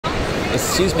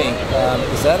Excuse me,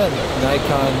 is that a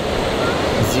Nikon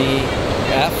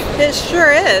ZF? It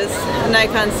sure is a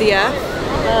Nikon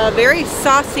ZF. A very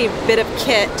saucy bit of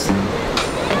kit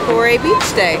for a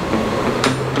beach day.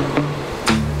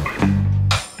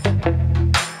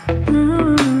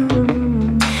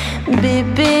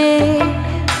 Bébé,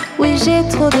 oui j'ai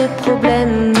trop de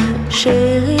problèmes,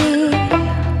 chérie.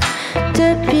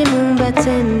 Depuis mon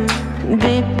baptême,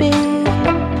 bébé,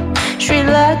 je suis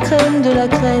la crème de la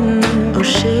crème, oh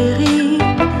chérie.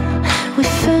 Oui,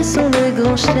 faisons le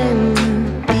grand chelem,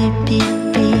 pipi,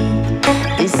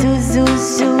 et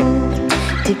zouzou,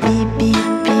 des pipi,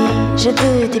 je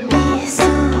veux des bisous,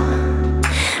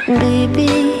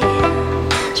 baby,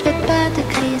 je veux pas de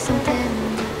chrysanthème.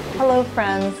 Hello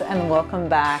friends and welcome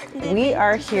back. We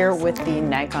are here with the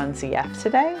Nikon ZF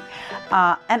today.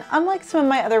 And unlike some of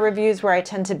my other reviews where I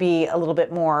tend to be a little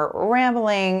bit more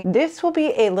rambling, this will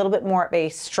be a little bit more of a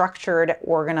structured,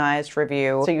 organized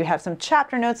review. So you have some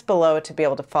chapter notes below to be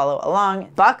able to follow along.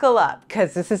 Buckle up,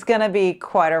 because this is gonna be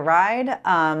quite a ride.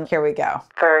 Here we go.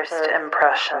 First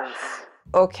impressions.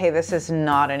 Okay, this is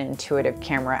not an intuitive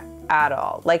camera at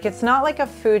all. Like, it's not like a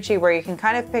Fuji where you can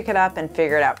kind of pick it up and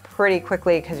figure it out pretty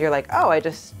quickly because you're like, oh, I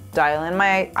just dial in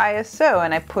my ISO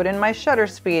and I put in my shutter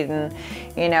speed and,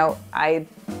 you know, I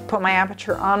put my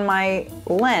aperture on my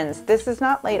lens. This is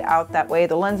not laid out that way.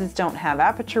 The lenses don't have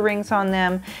aperture rings on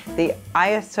them. The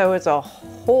ISO is a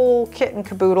whole kit and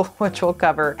caboodle, which we'll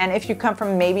cover. And if you come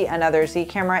from maybe another Z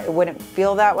camera, it wouldn't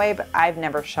feel that way, but I've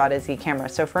never shot a Z camera.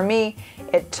 So for me,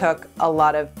 it took a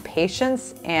lot of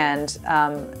patience and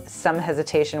some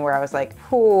hesitation where I was like,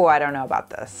 ooh, I don't know about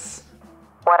this.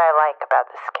 What I like about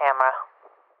this camera.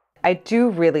 I do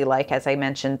really like, as I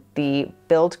mentioned, the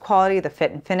build quality, the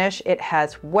fit and finish. It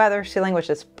has weather sealing, which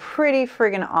is pretty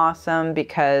friggin' awesome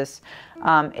because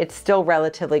it's still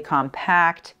relatively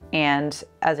compact. And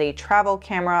as a travel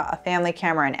camera, a family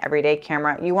camera, an everyday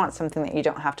camera, you want something that you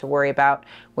don't have to worry about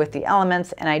with the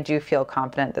elements. And I do feel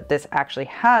confident that this actually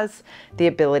has the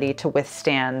ability to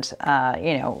withstand,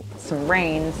 you know, some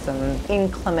rain, some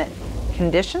inclement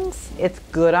conditions. It's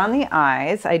good on the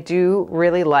eyes. I do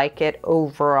really like it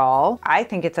overall. I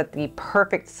think it's at the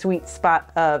perfect sweet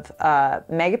spot of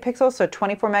megapixels. So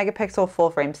 24 megapixel full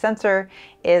frame sensor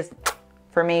is,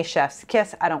 for me, chef's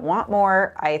kiss. I don't want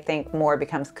more. I think more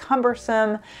becomes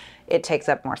cumbersome. It takes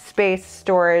up more space,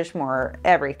 storage, more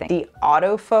everything. The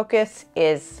autofocus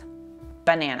is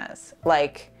bananas.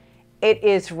 Like, it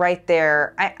is right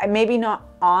there. I maybe not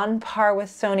on par with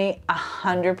Sony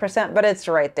 100%, but it's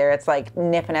right there. It's like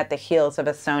nipping at the heels of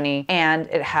a Sony, and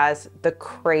it has the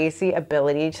crazy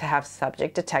ability to have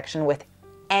subject detection with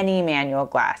any manual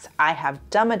glass. I have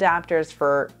dumb adapters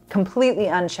for completely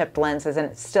unchipped lenses and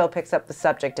it still picks up the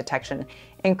subject detection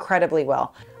incredibly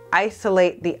well.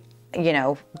 Isolate the, you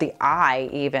know, the eye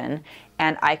even,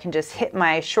 and I can just hit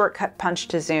my shortcut punch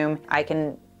to zoom. I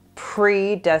can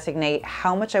pre-designate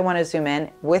how much I want to zoom in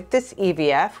with this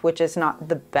EVF, which is not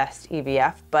the best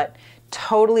EVF, but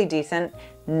totally decent.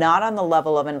 Not on the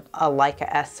level of a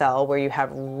Leica SL where you have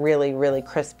really, really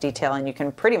crisp detail and you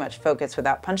can pretty much focus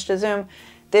without punch to zoom.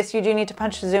 This you do need to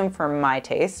punch to zoom for my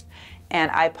taste.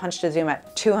 And I punch to zoom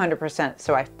at 200%.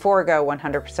 So I forego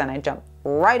 100%. I jump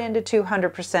right into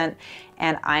 200%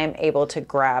 and I am able to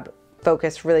grab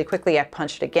focus really quickly. I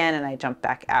punch it again and I jump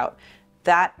back out.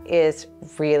 That is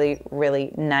really,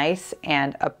 really nice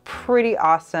and a pretty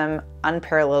awesome,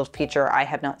 unparalleled feature I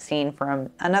have not seen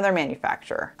from another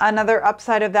manufacturer. Another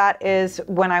upside of that is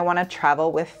when I want to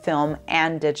travel with film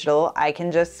and digital, I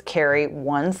can just carry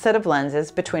one set of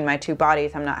lenses between my two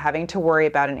bodies. I'm not having to worry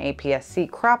about an APS-C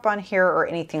crop on here or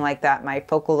anything like that. My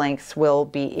focal lengths will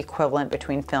be equivalent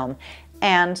between film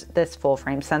and this full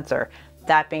frame sensor.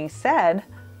 That being said,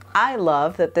 I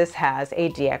love that this has a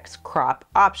DX crop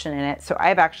option in it. So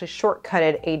I've actually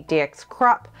shortcutted a DX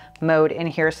crop mode in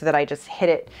here so that I just hit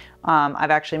it.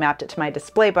 I've actually mapped it to my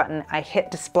display button. I hit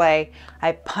display,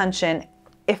 I punch in,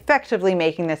 effectively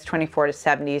making this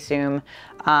 24-70 zoom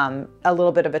a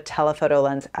little bit of a telephoto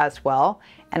lens as well.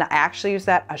 And I actually use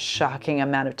that a shocking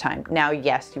amount of time. Now,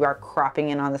 yes, you are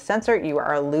cropping in on the sensor, you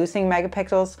are losing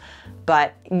megapixels,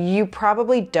 but you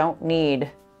probably don't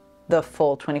need the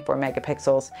full 24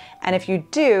 megapixels. And if you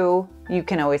do, you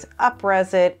can always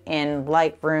up-res it in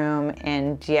Lightroom,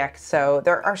 in DxO.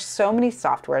 There are so many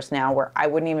softwares now where I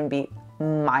wouldn't even be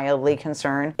mildly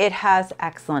concerned. It has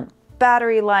excellent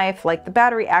battery life. Like, the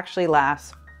battery actually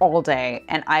lasts all day,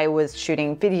 and I was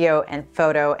shooting video and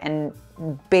photo and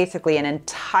basically an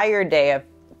entire day of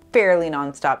fairly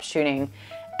nonstop shooting.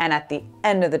 And at the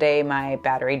end of the day, my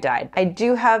battery died. I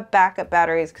do have backup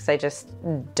batteries because I just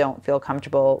don't feel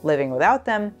comfortable living without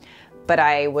them. but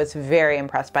I was very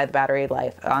impressed by the battery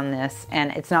life on this.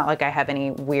 And it's not like I have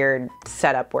any weird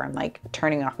setup where I'm like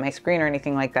turning off my screen or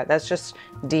anything like that. That's just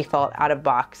default out of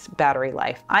box battery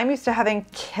life. I'm used to having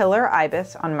killer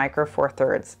IBIS on Micro Four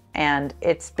Thirds, and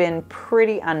it's been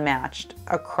pretty unmatched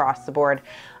across the board.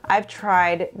 I've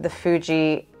tried the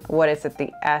Fuji, what is it, the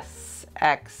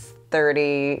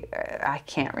SX30, I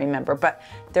can't remember, but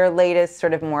their latest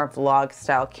sort of more vlog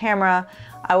style camera.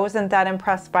 I wasn't that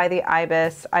impressed by the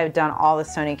IBIS. I've done all the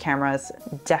Sony cameras,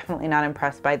 definitely not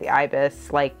impressed by the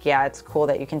IBIS. Like, yeah, it's cool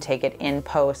that you can take it in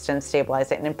post and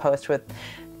stabilize it in post with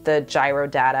the gyro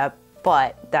data,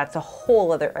 but that's a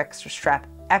whole other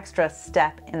extra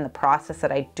step in the process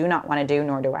that I do not want to do,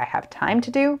 nor do I have time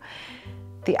to do.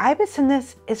 The IBIS in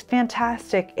this is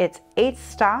fantastic. It's 8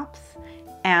 stops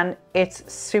and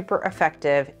it's super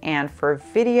effective. And for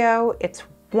video, it's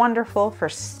wonderful. For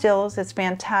stills, it's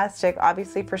fantastic.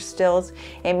 Obviously for stills,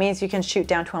 it means you can shoot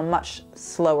down to a much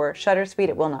slower shutter speed.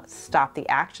 It will not stop the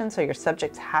action, so your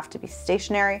subjects have to be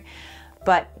stationary,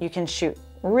 but you can shoot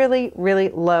really, really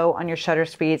low on your shutter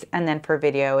speeds. And then for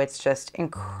video, it's just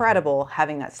incredible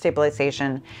having that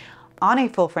stabilization on a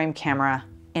full frame camera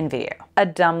in video. A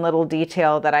dumb little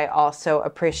detail that I also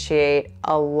appreciate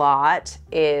a lot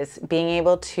is being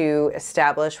able to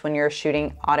establish when you're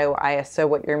shooting auto ISO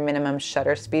what your minimum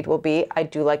shutter speed will be. I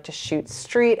do like to shoot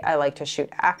street, I like to shoot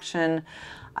action,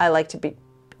 I like to be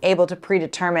able to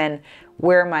predetermine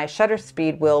where my shutter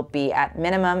speed will be at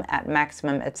minimum, at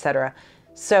maximum, etc.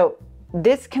 So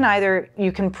this can either,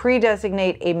 you can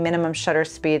pre-designate a minimum shutter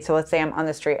speed. So let's say I'm on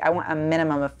the street, I want a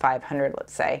minimum of 500,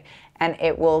 let's say, and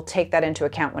it will take that into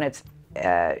account when it's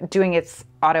doing its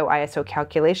auto ISO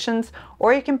calculations,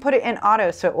 or you can put it in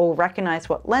auto so it will recognize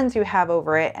what lens you have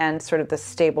over it, and sort of the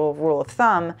stable rule of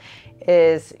thumb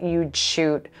is you'd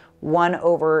shoot 1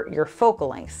 over your focal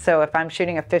length. So if I'm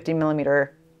shooting a 50mm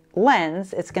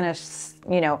lens, it's gonna,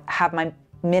 you know, have my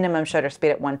minimum shutter speed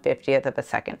at 1/50th of a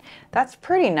second. That's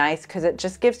pretty nice because it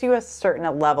just gives you a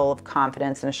certain level of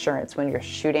confidence and assurance when you're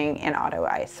shooting in auto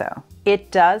ISO.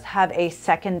 It does have a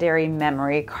secondary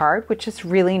memory card, which is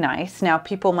really nice. Now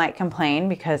people might complain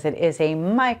because it is a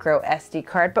micro SD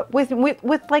card, but with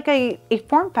like a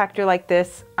form factor like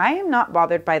this, I am not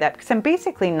bothered by that because I'm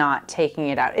basically not taking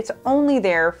it out. It's only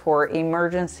there for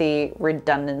emergency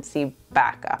redundancy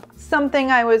backup.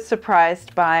 Something I was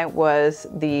surprised by was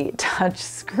the touch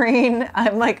screen.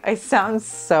 I'm like, I sound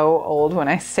so old when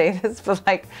I say this, but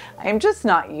like, I'm just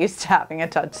not used to having a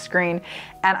touch screen,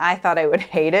 and I thought I would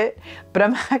hate it, but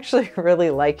I'm actually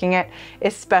really liking it,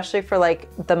 especially for like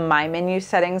the My Menu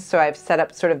settings. So I've set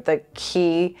up sort of the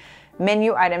key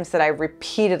menu items that I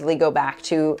repeatedly go back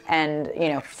to, and you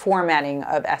know, formatting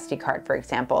of SD card, for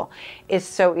example, is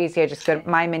so easy. I just go to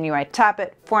My Menu, I tap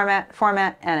it,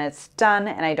 format, and it's done,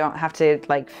 and I don't have to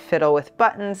like fiddle with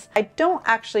buttons. I don't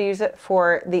actually use it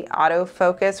for the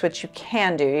autofocus, which you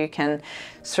can do. You can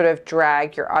sort of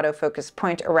drag your autofocus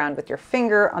point around with your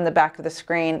finger on the back of the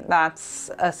screen.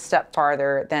 That's a step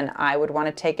farther than I would want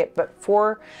to take it, but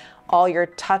for all your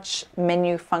touch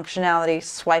menu functionality,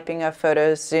 swiping of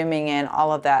photos, zooming in,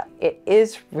 all of that, it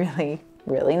is really,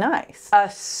 really nice. A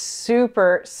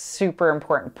super, super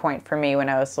important point for me when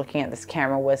I was looking at this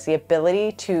camera was the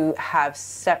ability to have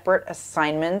separate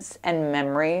assignments and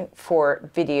memory for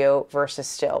video versus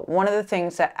still. One of the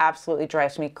things that absolutely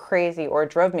drives me crazy, or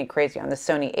drove me crazy, on the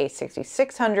Sony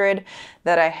a6600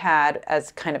 that I had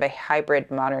as kind of a hybrid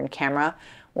modern camera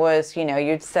was, you know,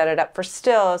 you'd set it up for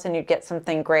stills and you'd get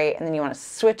something great, and then you want to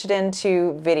switch it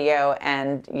into video,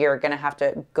 and you're going to have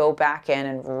to go back in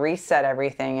and reset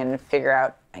everything and figure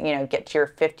out, you know, get to your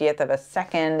 50th of a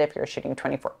second if you're shooting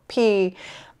 24p,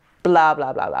 blah,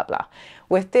 blah, blah, blah, blah.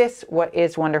 With this, what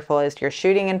is wonderful is you're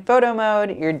shooting in photo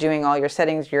mode, you're doing all your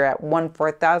settings, you're at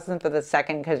 1/4000th of a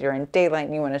second because you're in daylight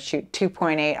and you want to shoot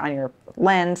 2.8 on your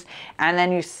lens, and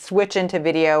then you switch into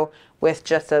video with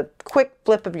just a quick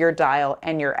flip of your dial,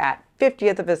 and you're at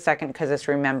 50th of a second because it's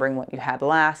remembering what you had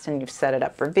last, and you've set it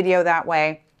up for video that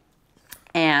way.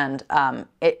 And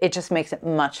it just makes it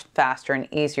much faster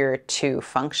and easier to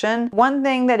function. One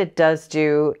thing that it does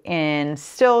do in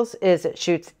stills is it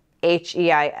shoots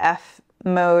HEIF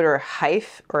mode, or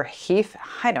HEIF, or HEIF.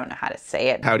 I don't know how to say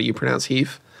it. How do you pronounce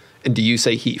HEIF? And do you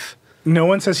say HEIF? No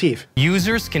one says HEIF.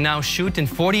 Users can now shoot in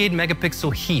 48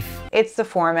 megapixel HEIF. It's the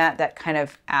format that kind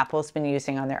of Apple's been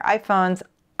using on their iPhones.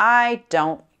 I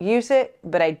don't use it,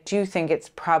 but I do think it's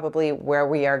probably where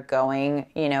we are going,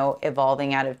 you know,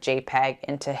 evolving out of JPEG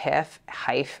into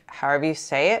HEIF, however you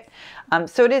say it.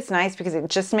 So it is nice because it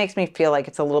just makes me feel like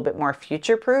it's a little bit more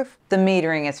future-proof. The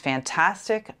metering is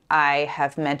fantastic. I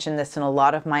have mentioned this in a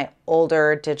lot of my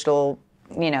older digital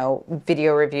you know,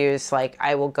 video reviews, like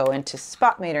I will go into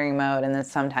spot metering mode and then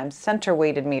sometimes center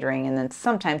weighted metering and then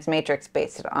sometimes matrix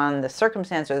based on the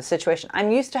circumstance or the situation.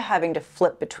 I'm used to having to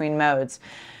flip between modes.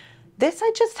 This,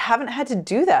 I just haven't had to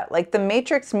do that. Like the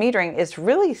matrix metering is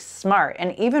really smart,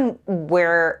 and even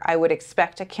where I would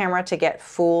expect a camera to get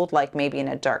fooled, like maybe in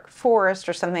a dark forest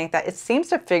or something like that, it seems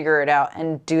to figure it out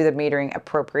and do the metering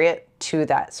appropriate to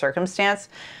that circumstance.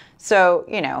 So,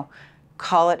 you know,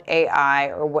 call it AI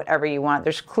or whatever you want.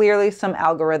 There's clearly some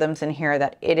algorithms in here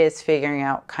that it is figuring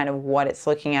out kind of what it's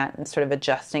looking at and sort of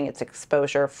adjusting its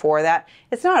exposure for that.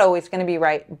 It's not always going to be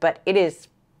right, but it is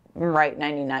right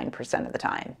 99% of the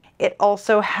time. It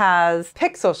also has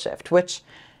pixel shift, which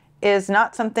is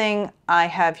not something I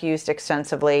have used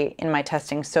extensively in my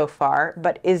testing so far,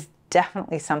 but is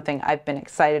definitely something I've been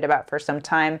excited about for some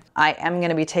time. I am going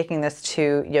to be taking this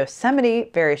to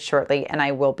Yosemite very shortly, and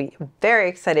I will be very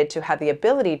excited to have the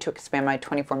ability to expand my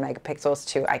 24 megapixels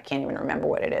to, I can't even remember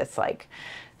what it is, like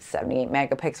 78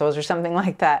 megapixels or something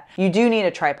like that. You do need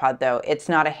a tripod though. It's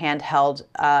not a handheld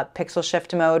pixel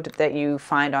shift mode that you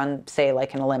find on, say,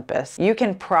 like an Olympus. You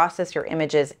can process your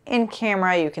images in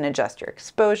camera, you can adjust your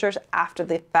exposures after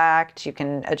the fact, you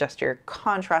can adjust your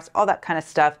contrast, all that kind of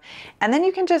stuff, and then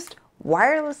you can just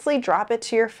wirelessly drop it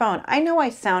to your phone. I know I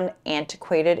sound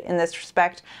antiquated in this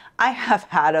respect. I have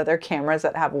had other cameras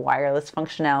that have wireless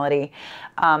functionality.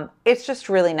 It's just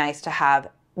really nice to have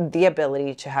the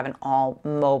ability to have an all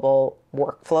mobile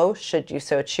workflow should you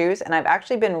so choose. And I've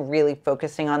actually been really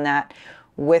focusing on that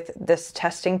with this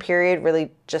testing period,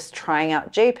 really just trying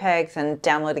out JPEGs and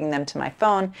downloading them to my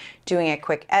phone, doing a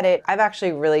quick edit. I've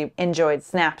actually really enjoyed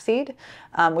Snapseed,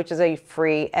 which is a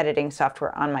free editing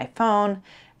software on my phone.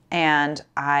 And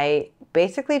I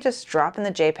basically just drop in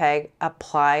the JPEG,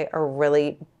 apply a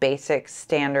really basic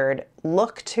standard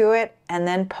look to it, and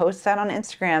then post that on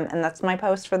Instagram, and that's my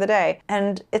post for the day.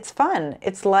 And it's fun,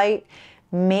 it's light.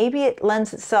 Maybe it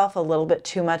lends itself a little bit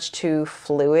too much to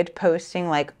fluid posting,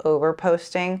 like over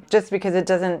posting, just because it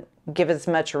doesn't give as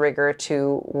much rigor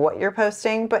to what you're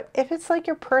posting. But if it's like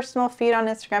your personal feed on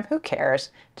Instagram, who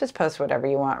cares? Just post whatever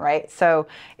you want, right? So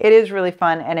it is really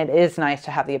fun, and it is nice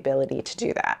to have the ability to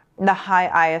do that. The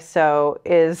high ISO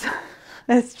is,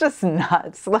 it's just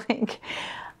nuts. Like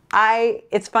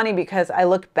it's funny because I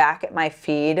look back at my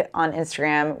feed on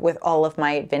Instagram with all of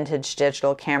my vintage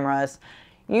digital cameras.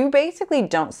 You basically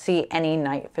don't see any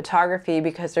night photography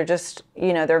because they're just,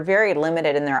 you know, they're very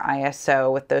limited in their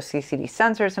ISO with those CCD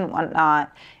sensors and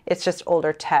whatnot. It's just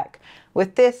older tech.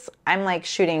 With this, I'm like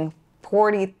shooting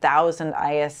 40,000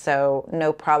 ISO,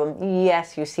 no problem.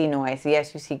 Yes, you see noise.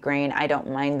 Yes, you see grain. I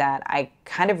don't mind that. I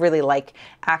kind of really like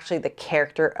actually the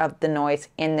character of the noise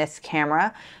in this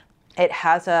camera. It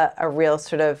has a real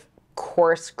sort of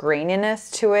coarse graininess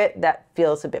to it that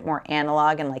feels a bit more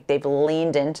analog, and like they've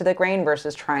leaned into the grain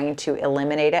versus trying to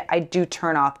eliminate it. I do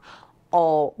turn off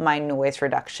all my noise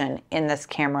reduction in this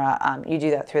camera. You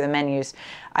do that through the menus.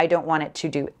 I don't want it to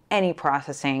do any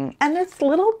processing. And this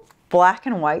little black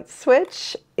and white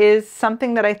switch is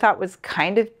something that I thought was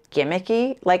kind of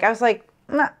gimmicky. Like I was like,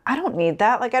 nah, I don't need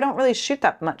that. Like I don't really shoot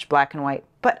that much black and white.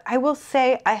 But I will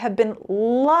say I have been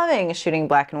loving shooting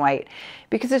black and white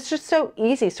because it's just so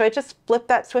easy. So I just flip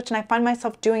that switch and I find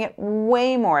myself doing it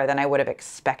way more than I would have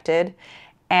expected.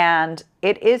 And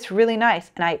it is really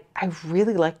nice. And I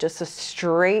really like just a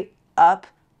straight up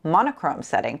monochrome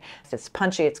setting. It's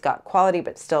punchy, it's got quality,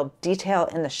 but still detail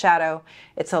in the shadow.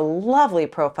 It's a lovely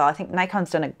profile. I think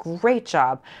Nikon's done a great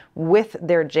job with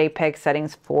their JPEG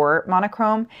settings for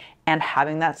monochrome, and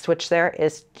having that switch there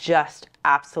is just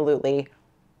absolutely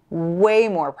way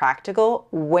more practical,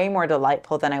 way more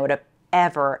delightful than I would have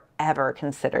ever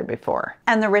considered before.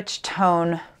 And the rich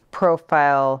tone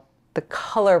profile, the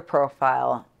color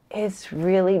profile is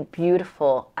really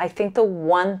beautiful. I think the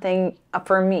one thing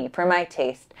for me, for my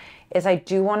taste, is I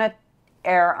do want to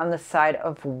err on the side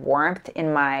of warmth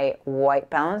in my white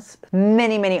balance.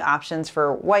 Many options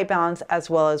for white balance, as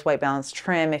well as white balance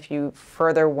trim if you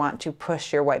further want to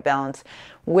push your white balance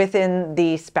within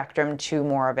the spectrum to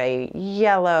more of a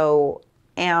yellow,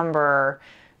 amber,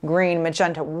 green,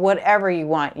 magenta, whatever you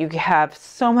want. You have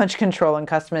so much control and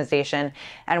customization,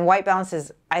 and white balance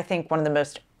is, I think, one of the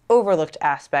most overlooked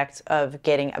aspects of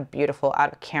getting a beautiful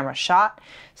out of camera shot.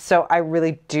 So I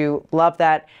really do love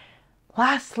that.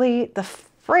 Lastly, the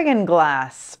friggin'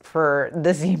 glass for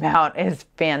the Z mount is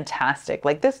fantastic.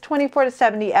 Like this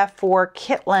 24-70 f4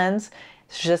 kit lens,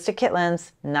 it's just a kit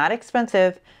lens, not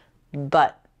expensive,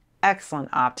 but excellent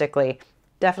optically.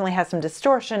 Definitely has some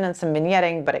distortion and some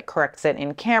vignetting, but it corrects it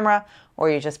in camera, or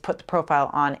you just put the profile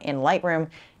on in Lightroom,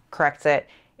 corrects it.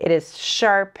 It is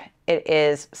sharp, It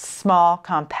is small,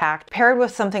 compact, paired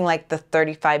with something like the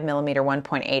 35mm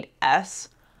 1.8S.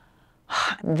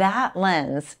 That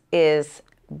lens is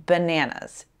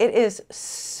bananas. It is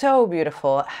so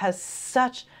beautiful. It has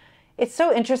such, it's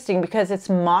so interesting because it's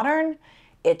modern,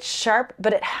 it's sharp,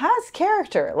 but it has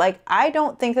character. Like, I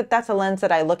don't think that that's a lens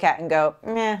that I look at and go,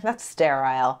 meh, that's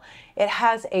sterile. It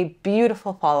has a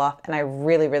beautiful fall off, and I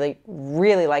really, really,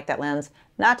 really like that lens.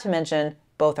 Not to mention,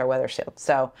 both are weather sealed.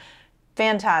 So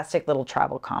fantastic little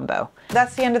travel combo.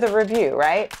 That's the end of the review,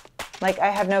 right? Like, I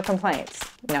have no complaints.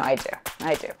 No, I do.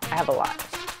 I do. I have a lot.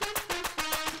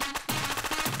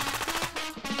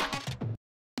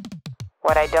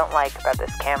 What I don't like about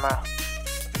this camera.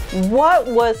 What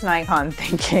was Nikon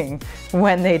thinking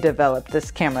when they developed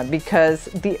this camera? Because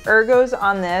the ergos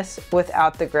on this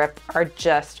without the grip are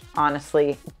just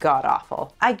honestly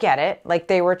god-awful. I get it, like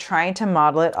they were trying to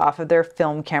model it off of their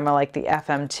film camera like the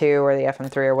FM2 or the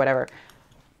FM3 or whatever.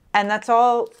 And that's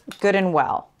all good and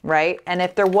well, right? And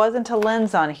if there wasn't a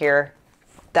lens on here,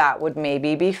 that would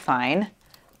maybe be fine.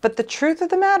 But the truth of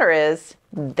the matter is,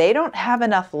 they don't have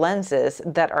enough lenses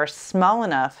that are small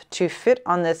enough to fit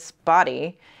on this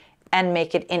body and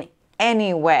make it in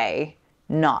any way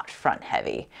not front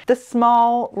heavy. The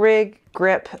small rig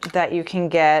grip that you can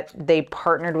get, they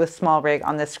partnered with Small Rig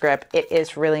on this grip. It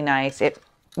is really nice. It,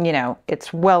 you know,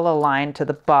 it's well aligned to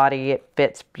the body. It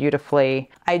fits beautifully.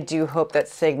 I do hope that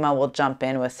Sigma will jump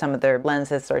in with some of their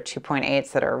lenses or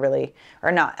 2.8s that are really,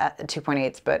 or not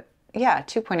 2.8s, but yeah,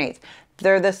 2.8s.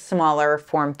 They're the smaller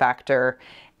form factor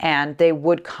and they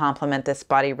would complement this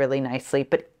body really nicely.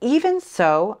 But even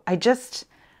so, I just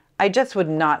would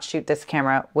not shoot this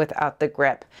camera without the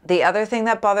grip. The other thing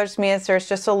that bothers me is there's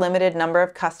just a limited number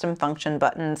of custom function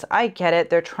buttons. I get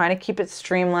it, they're trying to keep it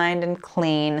streamlined and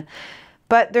clean,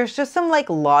 but there's just some like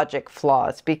logic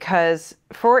flaws because,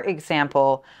 for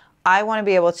example, I want to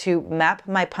be able to map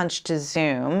my punch to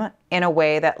zoom in a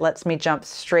way that lets me jump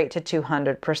straight to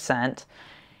 200%.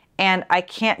 And I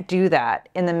can't do that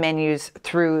in the menus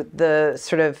through the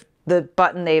sort of the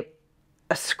button they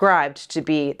ascribed to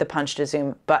be the punch to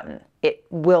zoom button. It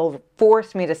will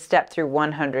force me to step through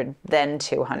 100, then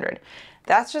 200.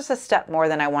 That's just a step more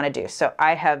than I want to do. So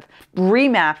I have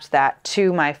remapped that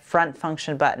to my front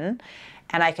function button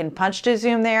and I can punch to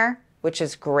zoom there, which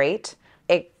is great.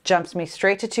 It jumps me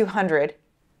straight to 200.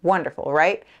 Wonderful,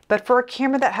 right? But for a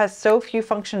camera that has so few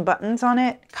function buttons on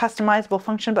it, customizable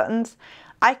function buttons,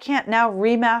 I can't now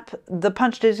remap the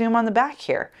punch to zoom on the back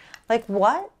here. Like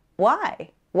what? Why?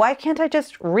 Why can't I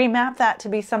just remap that to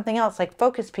be something else, like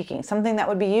focus peaking, something that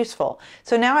would be useful?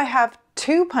 So now I have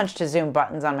two punch to zoom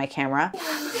buttons on my camera.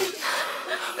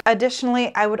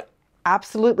 Additionally, I would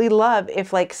absolutely love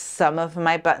if like some of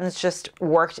my buttons just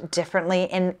worked differently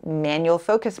in manual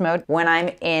focus mode when I'm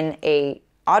in a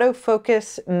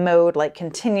autofocus mode, like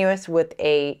continuous with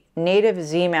a native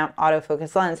Z mount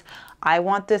autofocus lens. I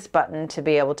want this button to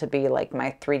be able to be like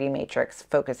my 3D matrix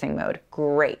focusing mode.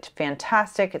 Great,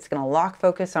 fantastic. It's gonna lock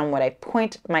focus on what I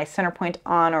point my center point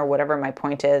on or whatever my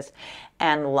point is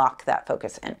and lock that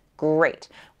focus in. Great.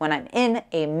 When I'm in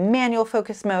a manual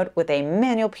focus mode with a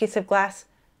manual piece of glass,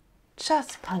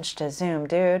 just punch to zoom,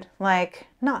 dude. Like,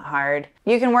 not hard.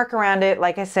 You can work around it.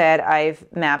 Like I said, I've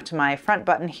mapped my front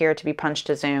button here to be punch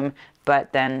to zoom,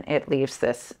 but then it leaves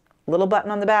this little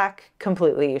button on the back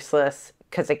completely useless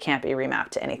because it can't be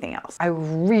remapped to anything else. I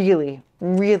really,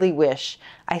 really wish,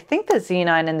 I think the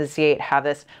Z9 and the Z8 have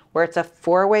this, where it's a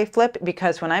four-way flip,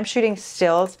 because when I'm shooting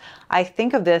stills, I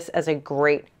think of this as a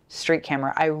great street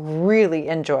camera. I really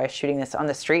enjoy shooting this on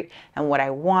the street, and what I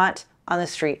want on the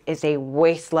street is a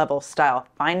waist level style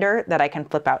finder that I can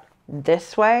flip out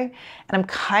this way. And I'm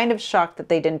kind of shocked that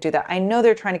they didn't do that. I know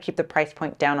they're trying to keep the price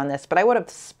point down on this, but I would have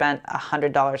spent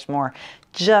 $100 more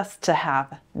just to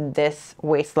have this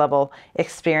waist level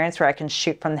experience where I can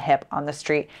shoot from the hip on the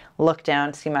street, look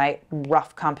down, see my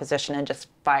rough composition and just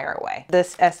fire away.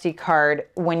 This SD card,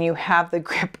 when you have the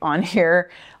grip on here,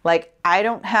 like I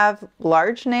don't have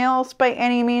large nails by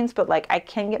any means, but like I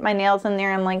can get my nails in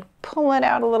there and like pull it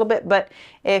out a little bit. But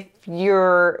if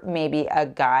you're maybe a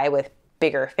guy with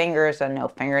bigger fingers and no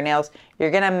fingernails, you're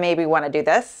gonna maybe want to do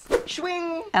this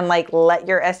swing and like let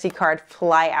your SD card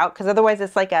fly out, because otherwise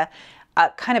it's like a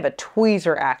kind of a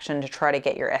tweezer action to try to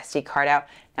get your SD card out.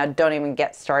 Now don't even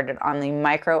get started on the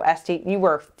micro SD. You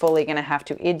are fully gonna have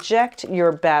to eject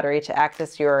your battery to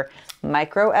access your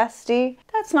micro SD.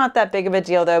 That's not that big of a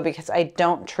deal though, because I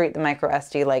don't treat the micro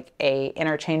SD like a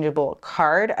interchangeable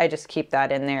card. I just keep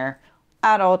that in there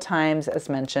at all times, as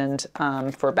mentioned,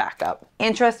 for backup.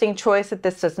 Interesting choice that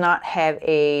this does not have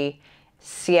a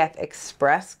CF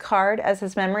Express card as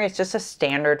his memory. It's just a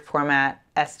standard format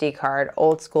SD card,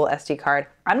 old school SD card.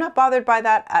 I'm not bothered by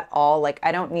that at all. Like,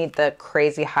 I don't need the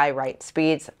crazy high write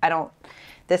speeds.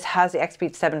 This has the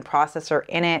XP 7 processor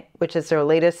in it, which is their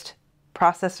latest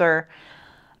processor.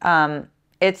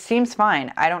 It seems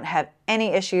fine. I don't have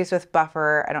any issues with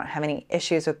buffer. I don't have any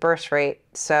issues with burst rate.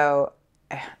 So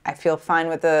I feel fine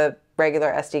with the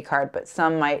regular SD card, but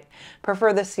some might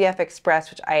prefer the CF Express,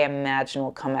 which I imagine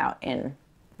will come out in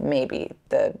maybe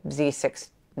the Z6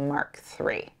 Mark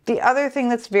III. The other thing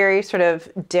that's very sort of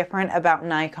different about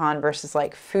Nikon versus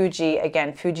like Fuji,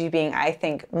 again, Fuji being, I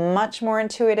think, much more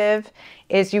intuitive,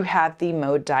 is you have the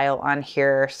mode dial on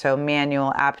here. So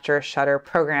manual, aperture, shutter,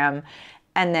 program,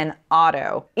 and then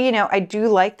auto. You know, I do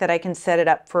like that I can set it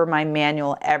up for my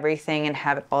manual everything and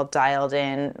have it all dialed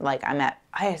in. Like, I'm at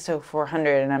ISO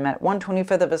 400 and I'm at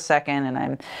 1/25 of a second and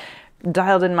I'm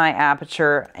dialed in my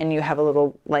aperture, and you have a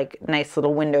little like nice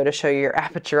little window to show you your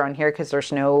aperture on here because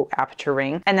there's no aperture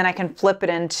ring. And then I can flip it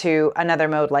into another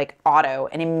mode like auto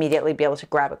and immediately be able to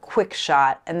grab a quick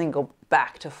shot and then go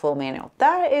back to full manual.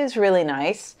 That is really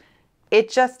nice. It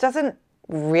just doesn't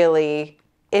really,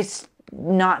 it's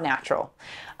not natural.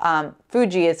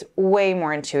 Fuji is way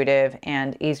more intuitive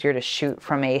and easier to shoot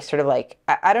from a sort of like,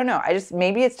 I don't know,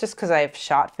 maybe it's just because I've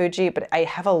shot Fuji, but I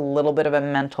have a little bit of a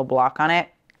mental block on it.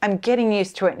 I'm getting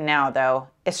used to it now though.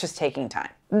 It's just taking time.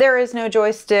 There is no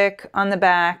joystick on the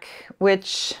back,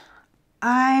 which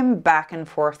I'm back and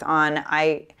forth on.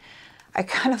 I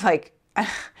kind of like,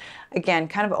 again,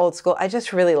 kind of old school. I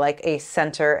just really like a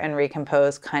center and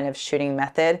recompose kind of shooting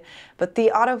method. But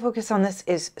the autofocus on this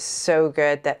is so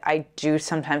good that I do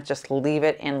sometimes just leave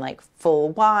it in like full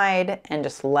wide and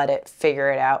just let it figure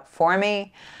it out for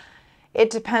me. It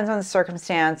depends on the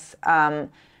circumstance.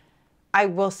 I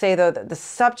will say though that the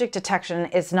subject detection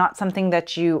is not something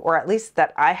that you, or at least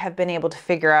that I have been able to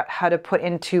figure out how to put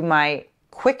into my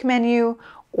quick menu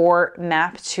or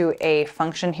map to a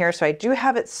function here. So I do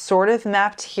have it sort of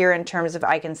mapped here in terms of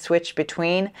I can switch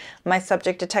between my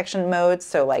subject detection modes.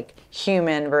 So like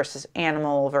human versus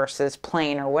animal versus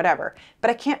plane or whatever, but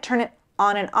I can't turn it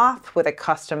on and off with a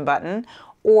custom button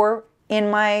or in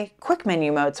my quick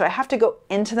menu mode. So I have to go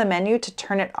into the menu to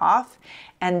turn it off.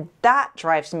 And that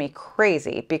drives me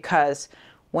crazy because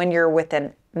when you're with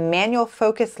a manual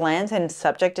focus lens and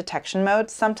subject detection mode,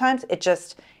 sometimes it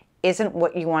just isn't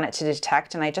what you want it to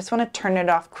detect. And I just want to turn it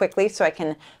off quickly so I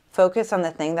can focus on the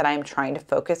thing that I'm trying to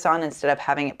focus on instead of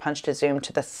having it punch to zoom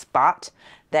to the spot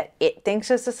that it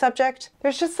thinks is the subject.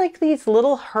 There's just like these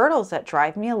little hurdles that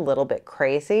drive me a little bit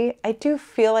crazy. I do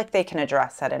feel like they can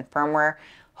address that in firmware.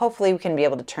 Hopefully we can be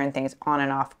able to turn things on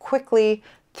and off quickly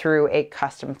through a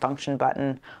custom function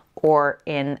button or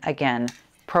in, again,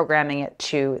 programming it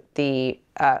to the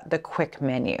quick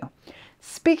menu.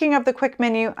 Speaking of the quick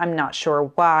menu, I'm not sure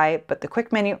why, but the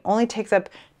quick menu only takes up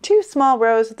 2 small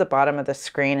rows at the bottom of the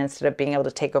screen instead of being able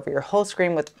to take over your whole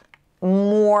screen with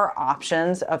more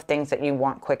options of things that you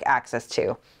want quick access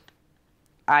to.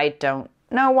 I don't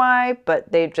know why, but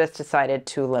they've just decided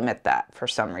to limit that for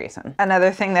some reason.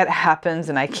 Another thing that happens,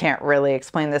 and I can't really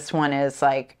explain this one, is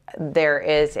like there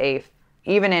is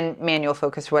even in manual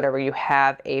focus, whatever, you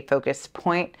have a focus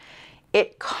point.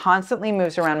 It constantly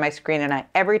moves around my screen, and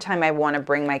every time I want to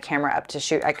bring my camera up to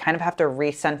shoot, I kind of have to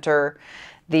recenter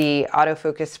the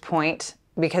autofocus point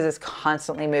because it's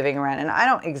constantly moving around. And I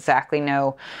don't exactly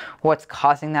know what's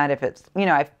causing that. If it's, you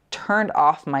know, I've turned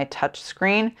off my touch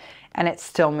screen and it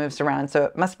still moves around. So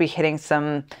it must be hitting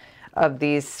some of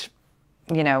these,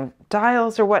 you know,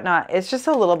 dials or whatnot. It's just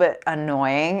a little bit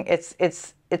annoying.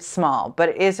 It's small, but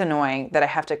it is annoying that I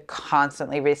have to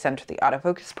constantly recenter the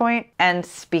autofocus point. And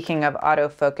speaking of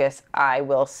autofocus, I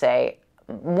will say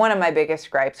one of my biggest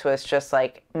gripes was just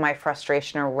like my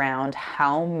frustration around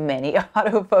how many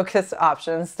autofocus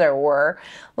options there were.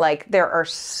 Like there are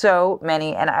so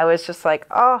many, and I was just like,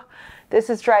 oh, this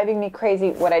is driving me crazy.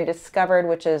 What I discovered,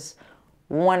 which is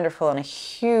wonderful and a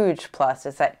huge plus,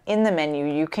 is that in the menu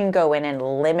you can go in and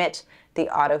limit the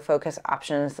autofocus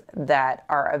options that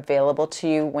are available to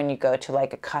you when you go to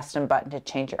like a custom button to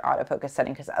change your autofocus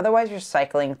setting, because otherwise you're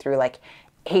cycling through like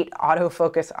 8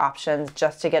 autofocus options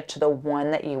just to get to the one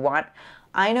that you want.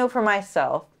 I know for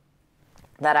myself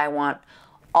that I want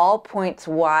all points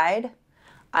wide,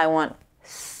 I want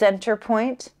center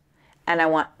point, and I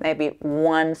want maybe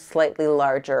one slightly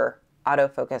larger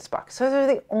autofocus box. Those are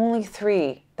the only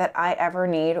 3 that I ever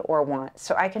need or want.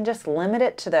 So I can just limit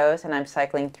it to those, and I'm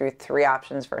cycling through 3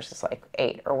 options versus like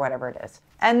 8 or whatever it is.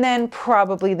 And then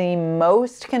probably the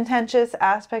most contentious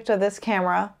aspect of this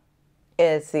camera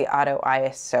is the auto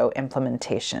ISO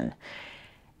implementation.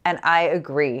 And I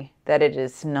agree that it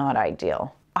is not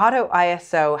ideal. Auto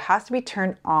ISO has to be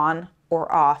turned on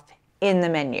or off in the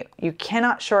menu. You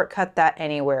cannot shortcut that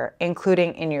anywhere,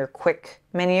 including in your quick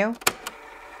menu.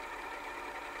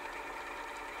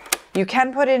 You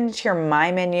can put it into your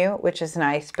My menu, which is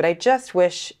nice, but I just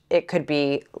wish it could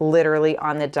be literally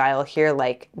on the dial here,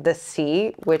 like the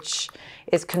C, which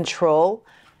is control.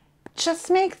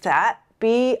 Just make that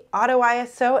be auto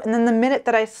ISO, and then the minute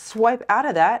that I swipe out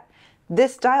of that,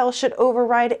 this dial should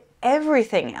override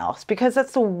everything else, because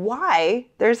that's why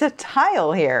there's a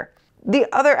tile here. The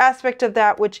other aspect of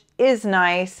that, which is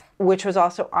nice, which was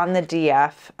also on the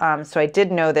DF, so I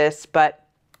did know this, but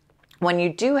when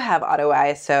you do have auto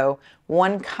ISO,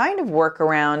 one kind of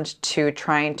workaround to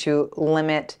trying to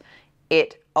limit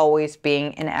it always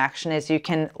being in action is you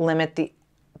can limit the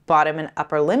bottom and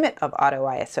upper limit of auto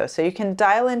ISO. So you can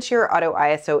dial into your auto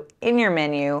ISO in your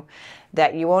menu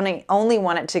that you only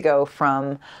want it to go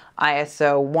from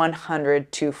ISO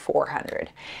 100 to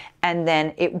 400. And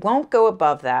then it won't go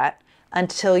above that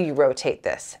until you rotate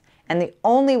this. And the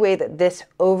only way that this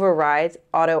overrides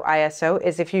auto ISO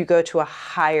is if you go to a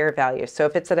higher value. So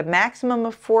if it's at a maximum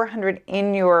of 400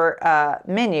 in your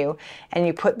menu and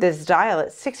you put this dial at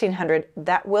 1600,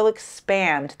 that will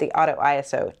expand the auto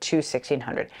ISO to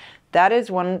 1600. That is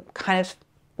one kind of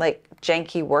like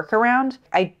janky workaround.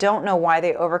 I don't know why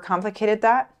they overcomplicated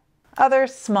that. Other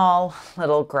small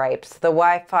little gripes, the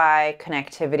Wi-Fi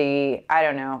connectivity, I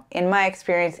don't know. In my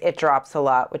experience, it drops a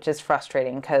lot, which is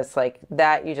frustrating because like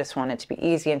that, you just want it to be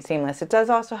easy and seamless. It does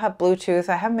also have Bluetooth.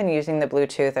 I haven't been using the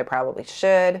Bluetooth. I probably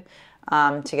should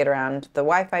to get around the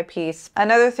Wi-Fi piece.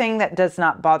 Another thing that does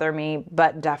not bother me,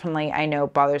 but definitely I know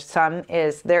bothers some,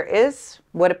 is there is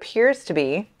what appears to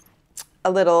be a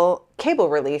little cable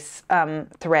release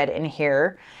thread in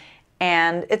here,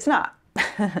 and it's not.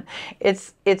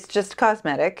 It's just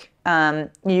cosmetic.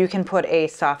 You can put a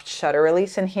soft shutter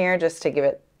release in here just to give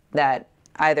it that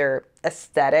either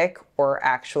aesthetic or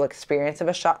actual experience of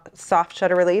a soft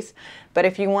shutter release. But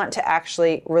if you want to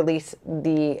actually release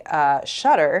the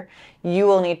shutter, you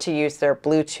will need to use their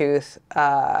Bluetooth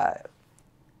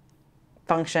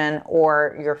function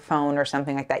or your phone or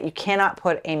something like that. You cannot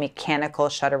put a mechanical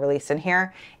shutter release in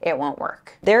here. It won't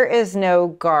work. There is no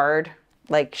guard,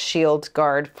 like shield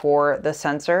guard for the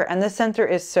sensor, and the sensor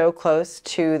is so close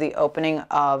to the opening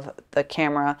of the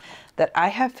camera that I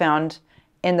have found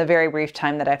in the very brief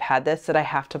time that I've had this that I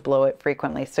have to blow it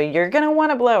frequently. So you're gonna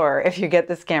want a blower if you get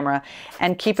this camera,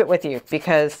 and keep it with you,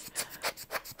 because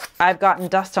I've gotten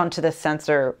dust onto this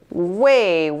sensor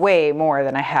way more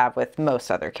than I have with most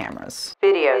other cameras.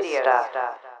 Video stuff.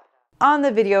 On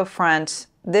the video front,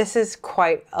 this is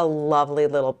quite a lovely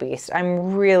little beast.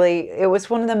 It was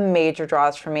one of the major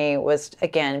draws for me was,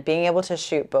 again, being able to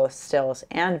shoot both stills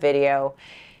and video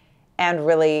and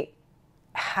really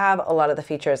have a lot of the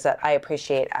features that I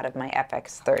appreciate out of my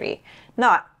FX30.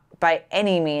 Not by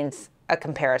any means a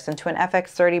comparison to an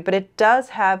FX30, but it does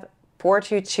have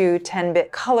 422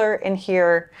 10-bit color in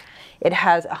here. It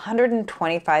has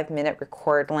 125-minute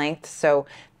record length, so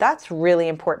that's really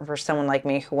important for someone like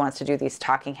me who wants to do these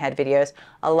talking head videos.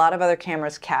 A lot of other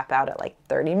cameras cap out at like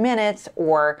 30 minutes,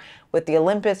 or with the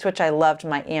Olympus, which I loved,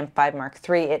 my EM5 Mark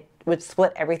III, it would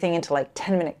split everything into like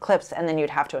 10-minute clips, and then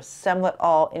you'd have to assemble it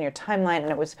all in your timeline,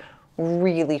 and it was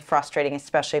really frustrating,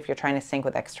 especially if you're trying to sync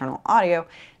with external audio.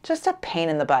 Just a pain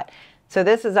in the butt. So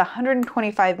this is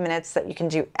 125 minutes that you can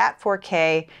do at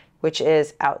 4K, which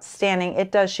is outstanding.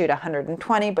 It does shoot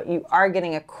 120, but you are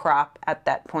getting a crop at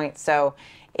that point. So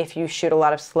if you shoot a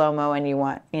lot of slow-mo and you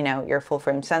want, you know, your full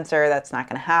frame sensor, that's not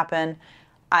gonna happen.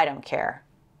 I don't care,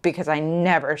 because I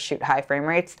never shoot high frame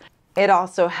rates. It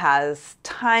also has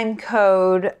time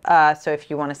code, so if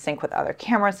you want to sync with other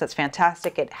cameras, that's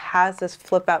fantastic. It has this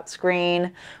flip out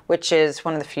screen, which is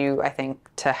one of the few, I think,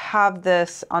 to have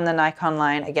this on the Nikon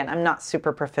line. Again, I'm not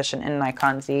super proficient in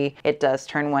Nikon Z. It does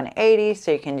turn 180,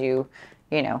 so you can do,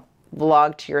 you know,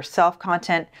 vlog to yourself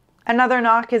content. Another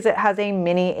knock is it has a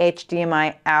mini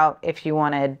HDMI out. If you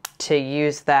wanted to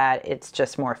use that, it's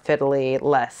just more fiddly,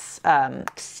 less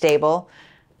stable.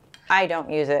 I don't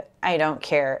use it. I don't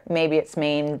care. Maybe it's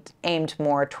aimed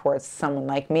more towards someone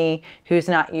like me who's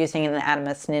not using an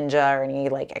Atomos Ninja or any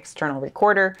like external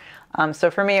recorder. So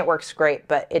for me, it works great,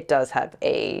 but it does have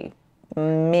a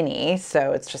mini,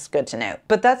 so it's just good to know.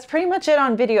 But that's pretty much it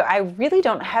on video. I really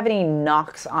don't have any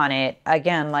knocks on it.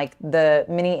 Again, like the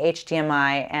mini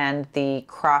HDMI and the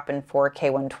crop in 4K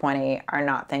 120 are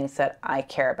not things that I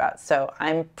care about. So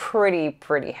I'm pretty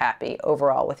happy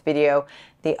overall with video.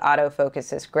 The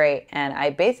autofocus is great, and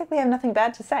I basically have nothing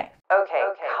bad to say. Okay,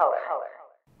 color.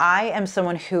 I am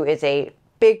someone who is a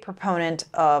big proponent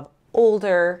of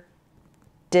older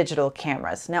digital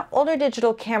cameras. Now, older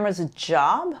digital cameras'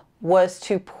 job was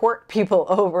to port people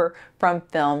over from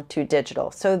film to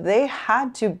digital. So they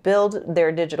had to build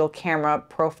their digital camera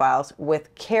profiles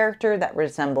with character that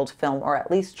resembled film, or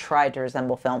at least tried to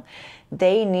resemble film.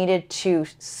 They needed to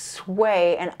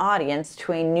sway an audience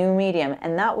to a new medium,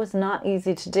 and that was not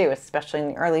easy to do, especially in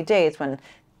the early days when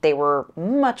they were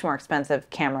much more expensive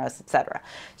cameras, etc.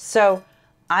 So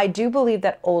I do believe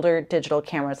that older digital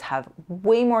cameras have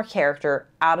way more character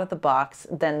out of the box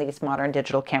than these modern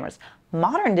digital cameras.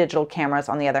 Modern digital cameras,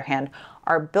 on the other hand,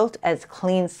 are built as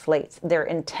clean slates. Their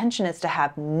intention is to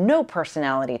have no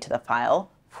personality to the file,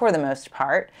 for the most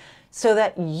part, so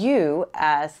that you,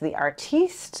 as the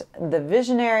artiste, the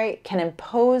visionary, can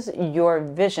impose your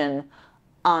vision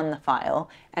on the file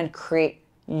and create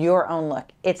your own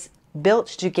look. It's built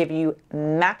to give you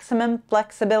maximum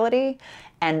flexibility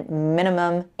and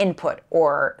minimum input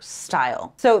or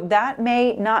style. So that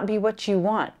may not be what you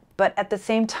want, but at the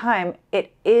same time,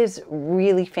 it is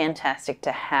really fantastic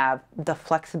to have the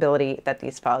flexibility that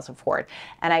these files afford.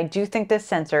 And I do think this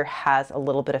sensor has a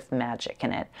little bit of magic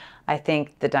in it. I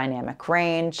think the dynamic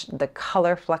range, the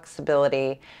color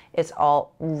flexibility, is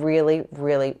all really,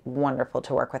 really wonderful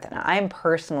to work with. And I'm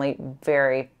personally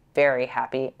very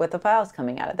happy with the files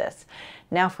coming out of this.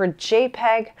 Now for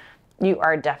JPEG, you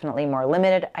are definitely more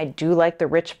limited. I do like the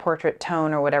rich portrait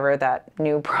tone, or whatever that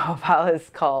new profile is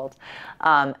called.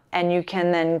 And you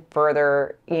can then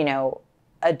further,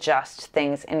 adjust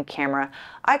things in camera.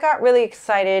 I got really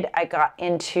excited. I got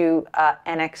into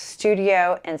NX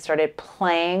Studio and started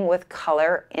playing with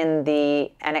color in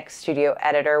the NX Studio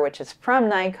editor, which is from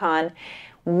Nikon,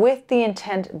 with the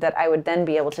intent that I would then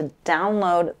be able to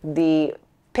download the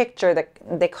picture, that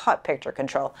they call it picture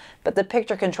control, but the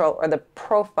picture control or the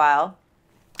profile,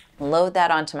 load that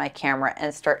onto my camera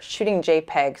and start shooting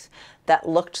JPEGs that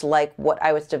looked like what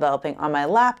I was developing on my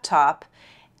laptop,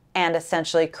 and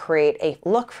essentially create a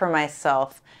look for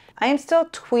myself. I am still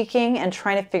tweaking and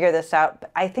trying to figure this out,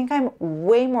 but I think I'm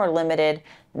way more limited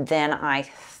than I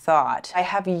thought. I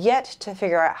have yet to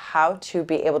figure out how to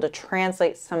be able to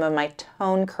translate some of my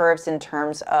tone curves in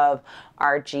terms of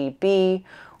RGB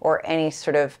or any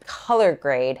sort of color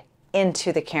grade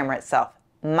into the camera itself.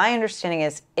 My understanding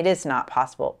is it is not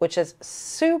possible, which is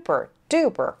super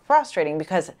duper frustrating,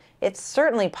 because it's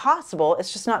certainly possible.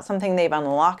 It's just not something they've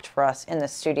unlocked for us in the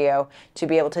studio to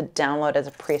be able to download as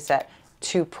a preset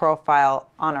to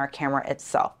profile on our camera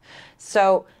itself.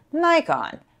 So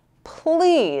Nikon,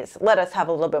 please let us have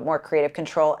a little bit more creative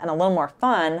control and a little more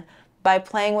fun by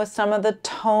playing with some of the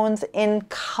tones in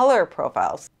color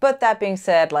profiles. But that being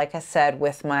said, like I said,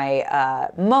 with my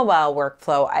mobile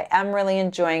workflow, I am really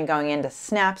enjoying going into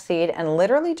Snapseed and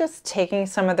literally just taking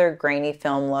some of their grainy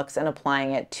film looks and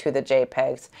applying it to the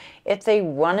JPEGs. It's a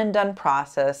one and done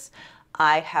process.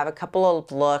 I have a couple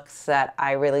of looks that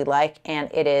I really like,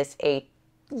 and it is a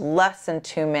less than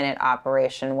 2-minute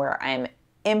operation where I'm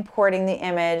importing the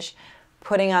image,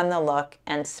 putting on the look,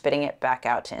 and spitting it back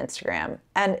out to Instagram.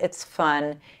 And it's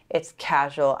fun, it's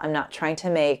casual. I'm not trying to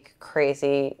make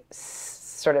crazy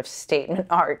sort of statement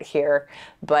art here,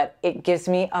 but it gives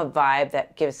me a vibe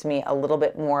that gives me a little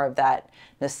bit more of that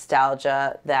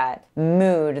nostalgia, that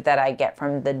mood that I get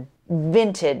from the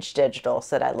vintage digitals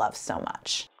that I love so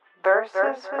much.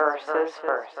 Versus.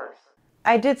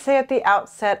 I did say at the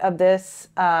outset of this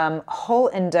whole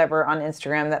endeavor on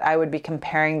Instagram that I would be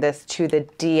comparing this to the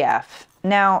DF.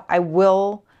 Now, I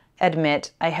will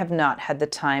admit I have not had the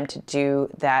time to do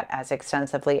that as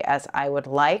extensively as I would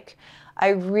like. I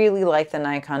really like the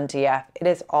Nikon DF. It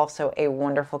is also a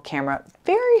wonderful camera,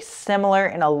 very similar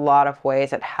in a lot of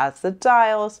ways. It has the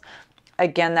dials,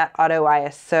 again, that auto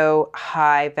ISO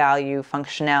high value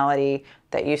functionality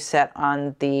that you set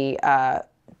on the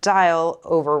dial,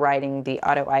 overriding the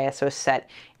auto ISO set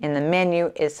in the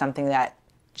menu, is something that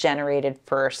generated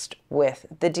first with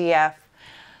the DF.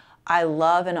 I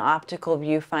love an optical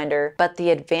viewfinder, but the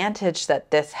advantage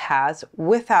that this has,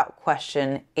 without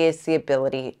question, is the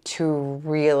ability to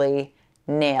really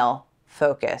nail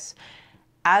focus.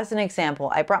 As an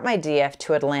example, I brought my DF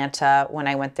to Atlanta when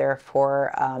I went there for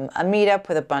a meetup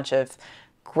with a bunch of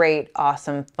great,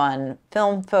 awesome, fun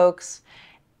film folks,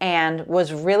 and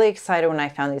was really excited when I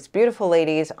found these beautiful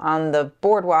ladies on the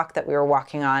boardwalk that we were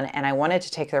walking on, and I wanted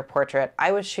to take their portrait.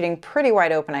 I was shooting pretty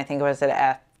wide open. I think it was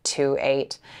at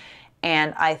f2.8.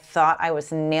 And I thought I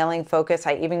was nailing focus.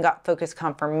 I even got focus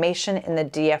confirmation in the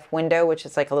DF window, which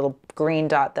is like a little green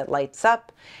dot that lights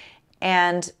up.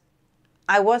 And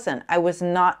I wasn't. I was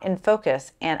not in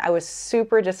focus. And I was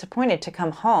super disappointed to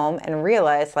come home and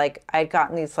realize, like, I'd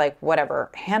gotten these, like,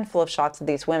 whatever, handful of shots of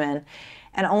these women,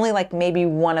 and only like maybe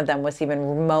one of them was even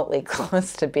remotely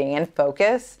close to being in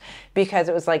focus because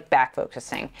it was like back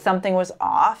focusing. Something was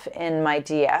off in my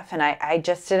DF and I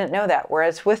just didn't know that.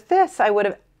 Whereas with this, I would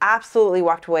have absolutely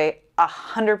walked away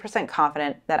 100%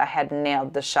 confident that I had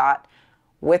nailed the shot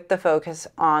with the focus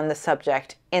on the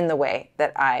subject in the way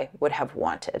that I would have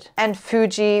wanted. And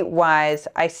Fuji wise,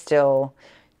 I still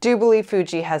do believe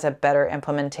Fuji has a better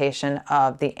implementation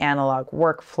of the analog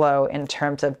workflow in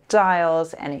terms of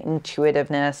dials and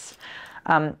intuitiveness.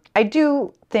 I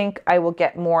do think I will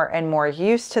get more and more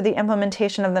used to the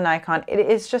implementation of the Nikon. It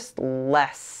is just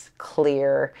less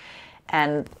clear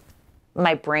and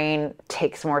my brain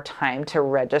takes more time to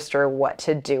register what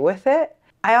to do with it.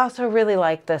 I also really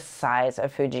like the size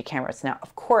of Fuji cameras. Now,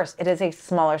 of course, it is a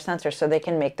smaller sensor, so they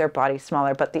can make their body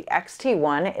smaller, but the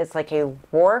X-T1 is like a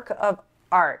work of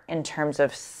art in terms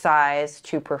of size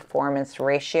to performance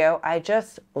ratio. I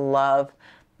just love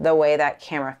the way that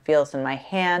camera feels in my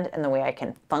hand and the way I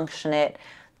can function it,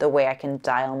 the way I can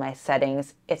dial my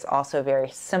settings. It's also very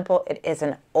simple. It is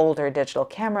an older digital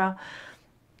camera,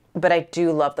 but I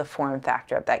do love the form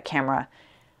factor of that camera.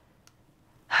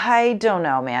 I don't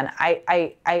know, man.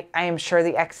 I am sure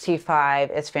the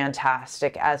X-T5 is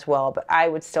fantastic as well, but I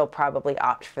would still probably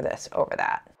opt for this over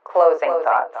that. Closing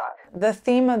thoughts. The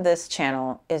theme of this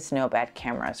channel is no bad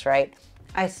cameras, right?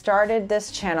 I started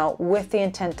this channel with the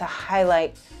intent to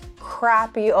highlight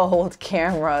crappy old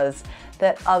cameras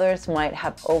that others might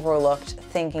have overlooked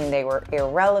thinking they were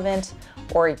irrelevant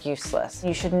or useless.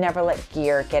 You should never let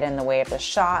gear get in the way of the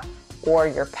shot or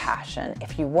your passion.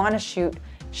 If you want to shoot,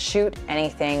 shoot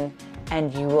anything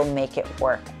and you will make it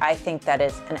work. I think that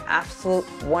is an absolute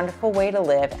wonderful way to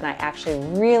live, and I actually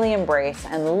really embrace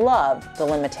and love the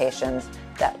limitations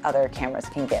that other cameras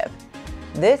can give.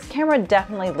 This camera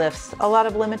definitely lifts a lot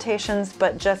of limitations,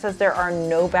 but just as there are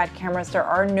no bad cameras, there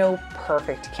are no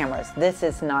perfect cameras. This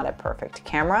is not a perfect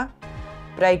camera,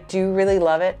 but I do really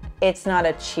love it. It's not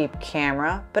a cheap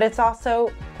camera, but it's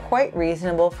also quite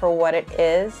reasonable for what it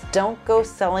is. Don't go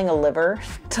selling a liver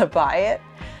to buy it.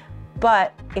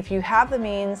 But if you have the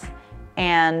means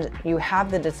and you have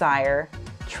the desire,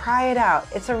 try it out.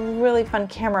 It's a really fun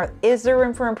camera. Is there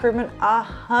room for improvement?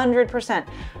 100%.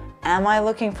 Am I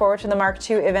looking forward to the Mark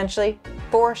II eventually?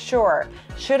 For sure.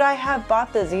 Should I have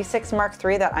bought the Z6 Mark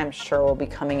III that I'm sure will be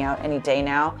coming out any day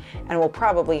now and will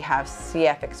probably have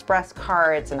CF Express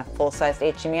cards and a full-sized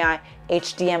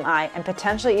HDMI, and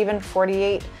potentially even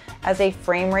 48 as a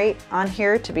frame rate on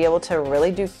here to be able to really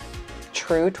do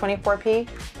true 24p?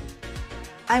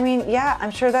 I mean, yeah,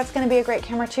 I'm sure that's gonna be a great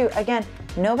camera too. Again,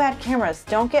 no bad cameras.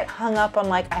 Don't get hung up on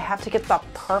like, I have to get the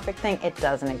perfect thing. It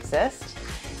doesn't exist.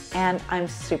 And I'm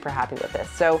super happy with this.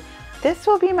 So this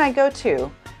will be my go-to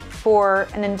for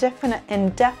an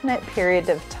indefinite period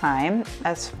of time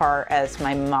as far as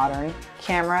my modern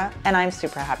camera, and I'm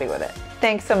super happy with it.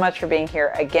 Thanks so much for being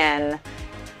here again.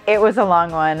 It was a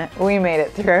long one. We made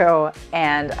it through,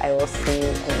 and I will see you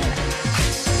in the next